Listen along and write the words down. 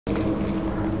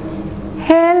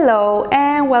Hello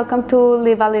and welcome to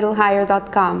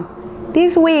livealittlehigher.com.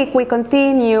 This week we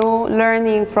continue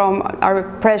learning from our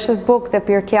precious book, the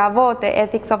Pirkei Avot, the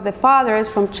Ethics of the Fathers,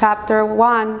 from chapter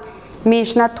 1,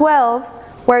 Mishnah 12,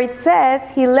 where it says,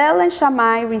 Hillel and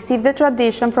Shammai received the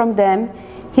tradition from them.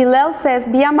 Hillel says,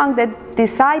 be among the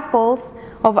disciples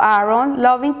of Aaron,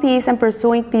 loving peace and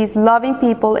pursuing peace, loving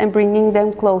people and bringing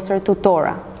them closer to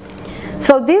Torah.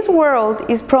 So this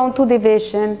world is prone to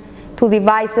division, to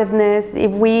divisiveness. If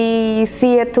we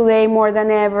see it today more than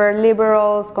ever,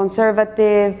 liberals,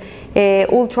 conservative,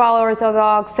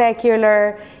 ultra-orthodox,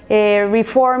 secular,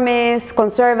 reformists,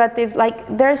 conservatives,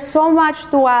 like there's so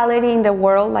much duality in the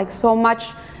world, like so much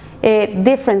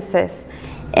differences.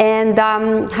 And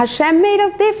Hashem made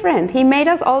us different. He made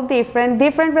us all different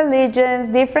religions,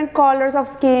 different colors of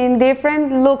skin,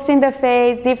 different looks in the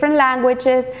face, different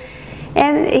languages.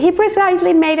 And He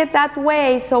precisely made it that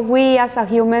way, so we as a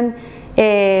human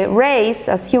race,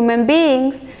 as human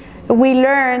beings, we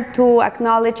learn to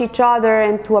acknowledge each other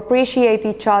and to appreciate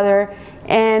each other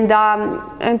and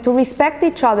to respect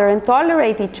each other and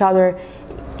tolerate each other,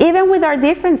 even with our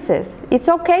differences. It's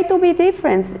okay to be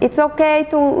different. It's okay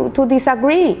to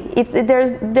disagree.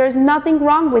 There's nothing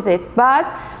wrong with it, but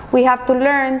we have to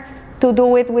learn to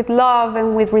do it with love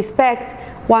and with respect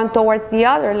one towards the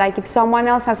other. Like if someone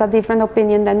else has a different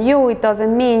opinion than you, it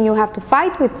doesn't mean you have to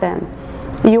fight with them.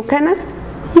 You can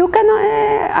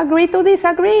agree to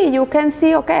disagree. You can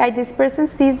see, okay, this person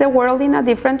sees the world in a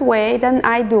different way than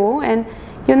I do, and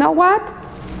you know what?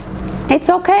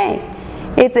 It's okay.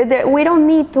 We don't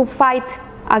need to fight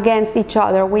against each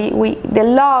other. The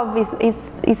love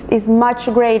is much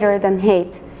greater than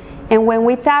hate. And when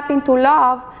we tap into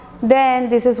love, then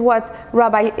this is what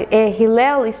Rabbi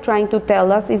Hillel is trying to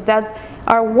tell us, is that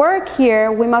our work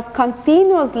here, we must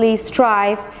continuously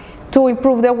strive to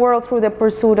improve the world through the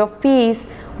pursuit of peace.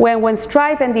 When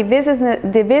strife and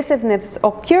divisiveness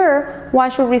occur,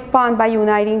 one should respond by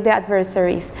uniting the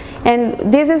adversaries.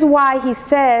 And this is why he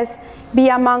says, be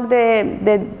among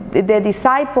the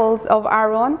disciples of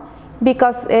Aaron,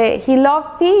 because he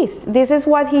loved peace. This is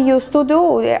what he used to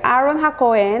do. Aaron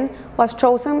HaKohen was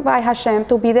chosen by Hashem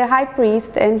to be the high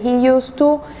priest, and he used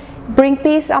to bring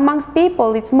peace amongst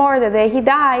people. It's more, the day he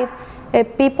died,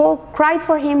 people cried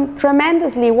for him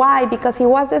tremendously. Why? Because he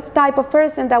was this type of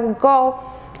person that would go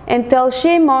and tell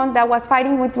Shimon, that was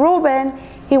fighting with Reuben,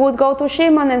 he would go to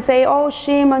Shimon and say, oh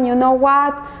Shimon, you know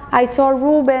what? I saw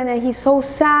Reuben and he's so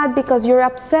sad because you're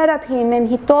upset at him, and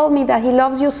he told me that he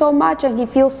loves you so much and he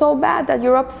feels so bad that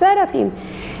you're upset at him.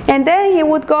 And then he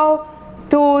would go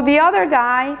to the other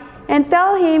guy and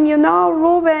tell him, you know,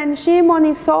 Reuben, Shimon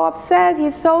is so upset,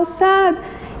 he's so sad.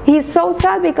 He's so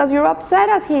sad because you're upset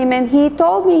at him, and he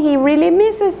told me he really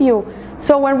misses you.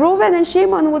 So when Reuben and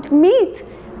Shimon would meet,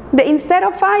 instead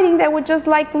of fighting, they would just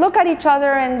like look at each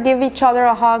other and give each other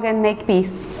a hug and make peace.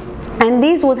 And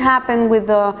this would happen with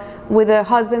the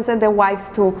husbands and the wives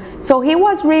too. So he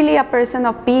was really a person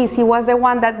of peace. He was the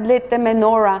one that lit the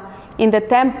menorah in the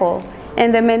temple.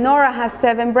 And the menorah has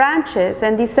 7 branches,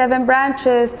 and these 7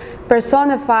 branches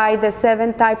personify the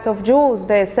 7 types of Jews,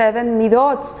 the 7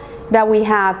 midots that we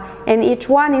have, and each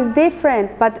one is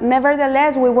different, but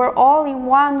nevertheless we were all in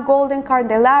one golden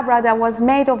candelabra that was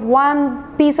made of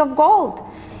one piece of gold.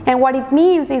 And what it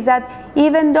means is that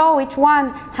even though each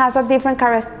one has a different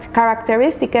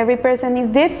characteristic, every person is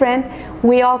different,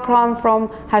 we all come from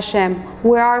Hashem.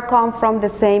 We all come from the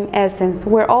same essence.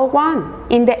 We're all one.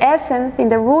 In the essence, in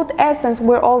the root essence,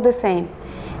 we're all the same.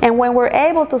 And when we're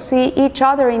able to see each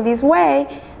other in this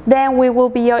way, then we will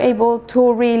be able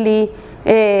to really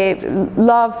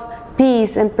love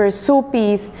peace and pursue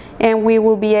peace, and we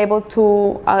will be able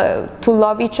to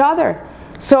love each other.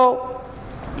 So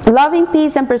loving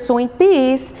peace and pursuing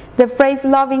peace, the phrase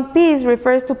loving peace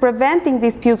refers to preventing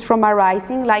disputes from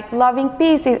arising. Like loving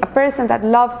peace, is a person that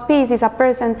loves peace is a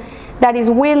person that is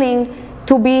willing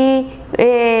to be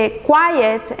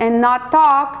quiet and not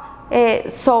talk,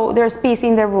 so there's peace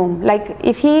in the room. Like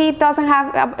if he doesn't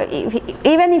have,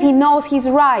 even if he knows he's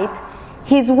right,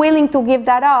 he's willing to give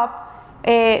that up,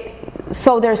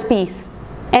 so there's peace.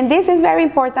 And this is very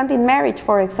important in marriage,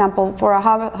 for example, for a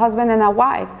husband and a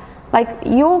wife. Like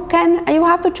you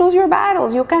have to choose your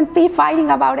battles. You can't be fighting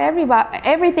about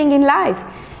everything in life.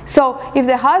 So if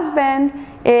the husband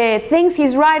thinks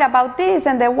he's right about this,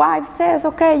 and the wife says,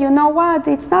 okay, you know what,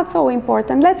 it's not so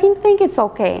important, let him think it's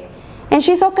okay. And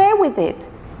she's okay with it.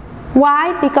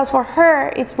 Why? Because for her,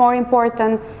 it's more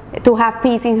important to have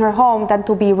peace in her home than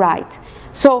to be right.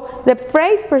 So the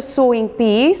phrase pursuing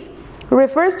peace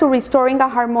refers to restoring a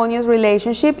harmonious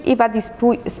relationship if a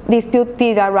dispute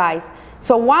did arise.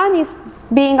 So one is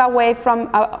being away from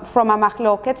a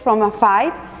machloket, from a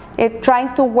fight,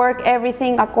 trying to work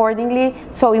everything accordingly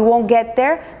so it won't get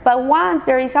there. But once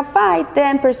there is a fight,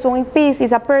 then pursuing peace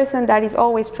is a person that is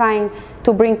always trying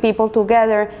to bring people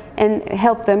together and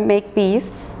help them make peace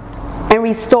and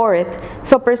restore it.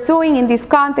 So pursuing in this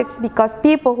context, because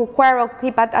people who quarrel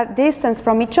keep at a distance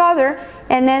from each other,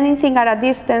 and anything at a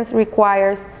distance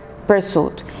requires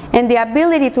pursuit. And the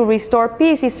ability to restore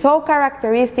peace is so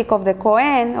characteristic of the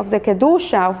Kohen, of the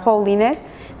Kedusha, of holiness.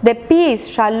 The peace,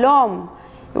 Shalom,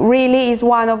 really is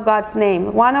one of God's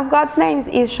names. One of God's names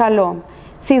is Shalom.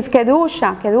 Since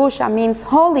Kedusha means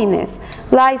holiness,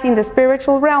 lies in the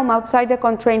spiritual realm outside the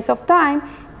constraints of time,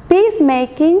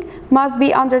 peacemaking must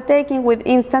be undertaken with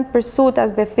instant pursuit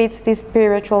as befits this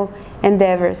spiritual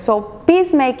endeavor. So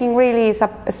peacemaking really is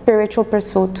a spiritual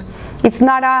pursuit. It's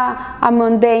not a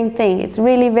mundane thing. It's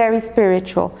really very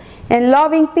spiritual. And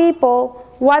loving people,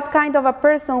 what kind of a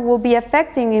person will be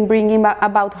effective in bringing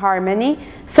about harmony?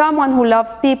 Someone who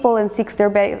loves people and seeks their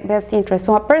best interest.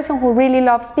 So a person who really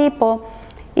loves people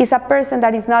is a person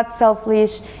that is not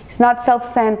selfish, is not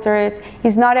self-centered,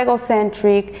 is not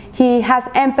egocentric. He has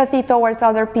empathy towards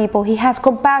other people. He has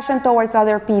compassion towards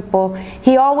other people.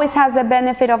 He always has the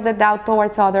benefit of the doubt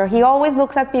towards others. He always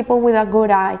looks at people with a good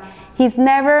eye. He's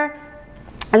never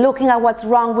looking at what's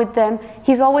wrong with them.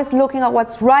 He's always looking at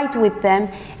what's right with them.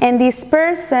 And this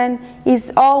person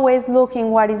is always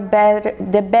looking what is better,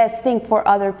 the best thing for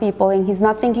other people, and he's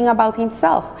not thinking about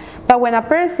himself. But when a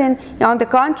person, on the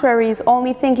contrary, is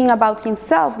only thinking about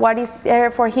himself, what is there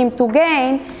for him to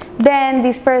gain, then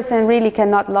this person really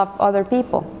cannot love other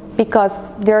people,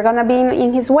 because they're going to be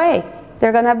in his way.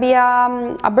 They're going to be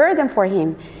a burden for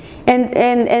him.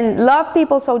 And love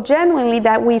people so genuinely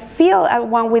that we feel at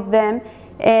one with them.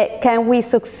 Can we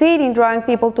succeed in drawing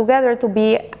people together to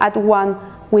be at one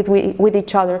with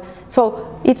each other?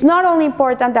 So it's not only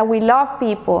important that we love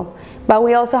people, but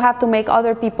we also have to make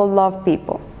other people love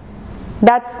people.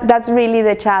 That's really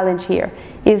the challenge here,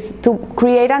 is to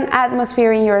create an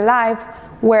atmosphere in your life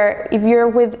where if you're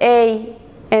with A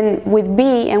and with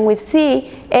B and with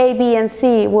C, A, B, and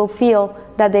C will feel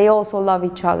that they also love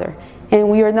each other. And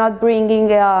we are not bringing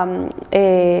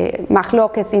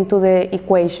machlokes into the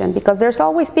equation, because there's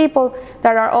always people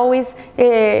that are always,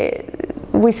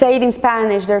 we say it in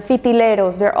Spanish, they're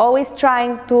fitileros. They're always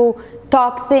trying to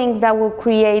talk things that will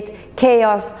create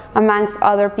chaos amongst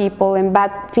other people and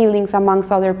bad feelings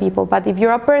amongst other people. But if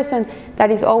you're a person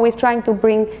that is always trying to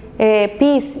bring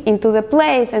peace into the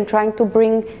place and trying to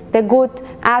bring the good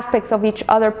aspects of each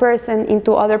other person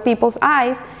into other people's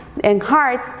eyes and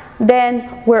hearts,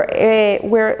 then you're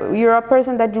a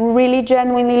person that really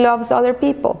genuinely loves other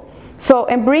people. So,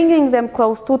 and bringing them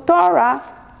close to Torah,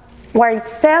 what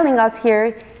it's telling us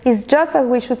here is just as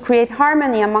we should create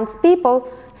harmony amongst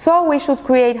people, so we should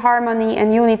create harmony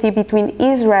and unity between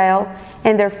Israel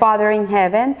and their Father in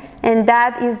heaven, and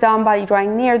that is done by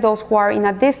drawing near those who are in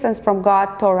a distance from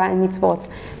God, Torah, and mitzvot.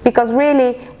 Because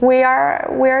really,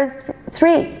 we're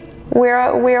three. We're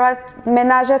a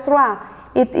menage a trois.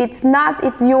 It's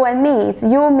you and me. It's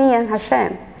you, me, and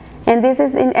Hashem. And this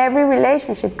is in every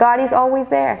relationship. God is always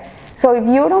there. So if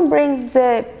you don't bring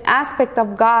the aspect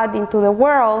of God into the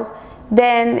world,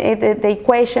 then the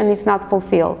equation is not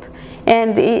fulfilled.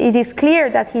 And it is clear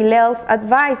that Hillel's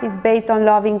advice is based on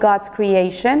loving God's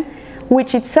creation,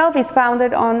 which itself is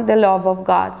founded on the love of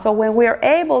God. So when we are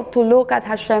able to look at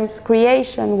Hashem's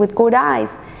creation with good eyes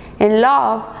and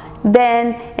love,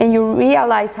 then, and you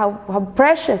realize how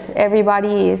precious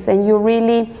everybody is, and you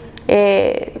really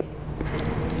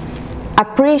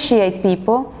appreciate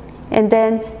people, and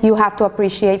then you have to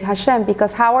appreciate Hashem,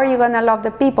 because how are you going to love the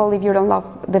people if you don't love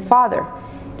the Father?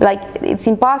 Like, it's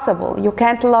impossible. You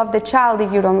can't love the child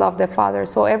if you don't love the Father.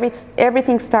 So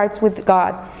everything starts with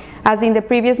God. As in the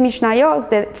previous Mishnayos,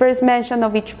 the first mention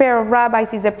of each pair of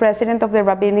rabbis is the president of the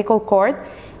rabbinical court,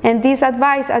 and this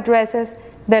advice addresses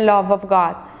the love of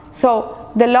God.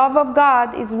 So the love of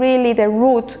God is really the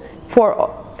root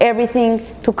for everything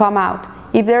to come out.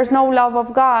 If there's no love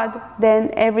of God,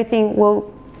 then everything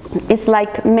it's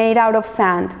like made out of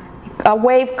sand. A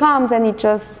wave comes and it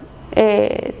just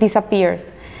disappears.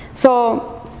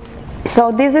 So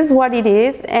this is what it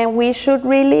is, and we should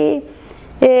really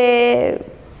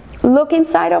look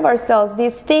inside of ourselves.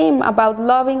 This theme about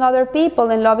loving other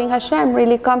people and loving Hashem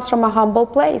really comes from a humble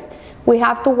place. We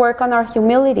have to work on our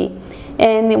humility.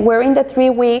 And we're in the 3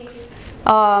 weeks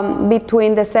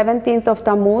between the 17th of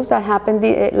Tammuz that happened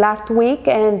last week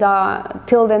and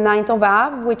till the 9th of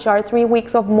Av, which are 3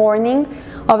 weeks of mourning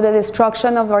of the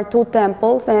destruction of our 2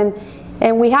 temples. And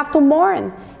we have to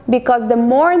mourn. because the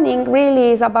mourning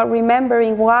really is about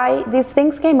remembering why these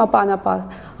things came upon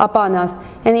us.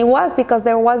 And it was because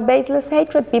there was baseless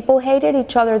hatred. People hated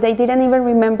each other. They didn't even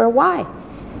remember why.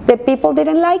 The people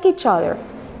didn't like each other,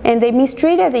 and they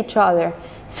mistreated each other.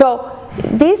 So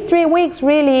these 3 weeks,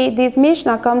 really, this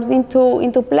Mishnah comes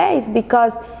into place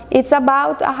because it's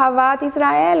about Ahavat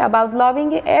Israel, about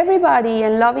loving everybody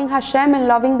and loving Hashem and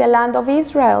loving the land of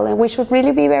Israel. And we should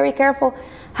really be very careful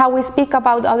how we speak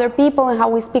about other people and how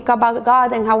we speak about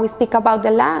God and how we speak about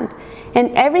the land.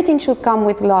 And everything should come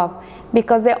with love,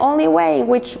 because the only way in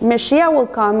which Mashiach will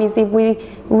come is if we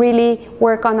really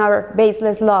work on our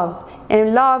baseless love.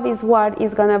 And love is what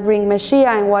is going to bring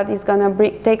Mashiach and what is going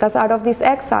to take us out of this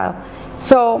exile.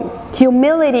 So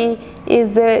humility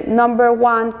is the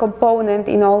 #1 component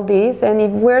in all this. And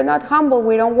if we're not humble,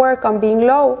 we don't work on being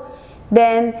low,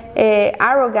 then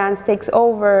arrogance takes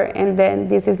over, and then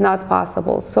this is not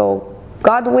possible. So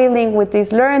God willing, with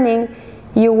this learning,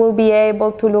 you will be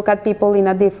able to look at people in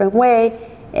a different way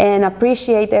and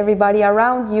appreciate everybody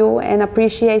around you and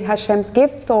appreciate Hashem's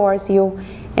gifts towards you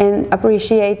and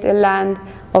appreciate the land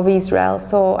of Israel.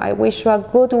 So I wish you a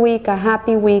good week, a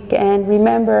happy week, and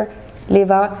remember,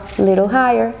 live a little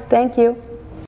higher. Thank you.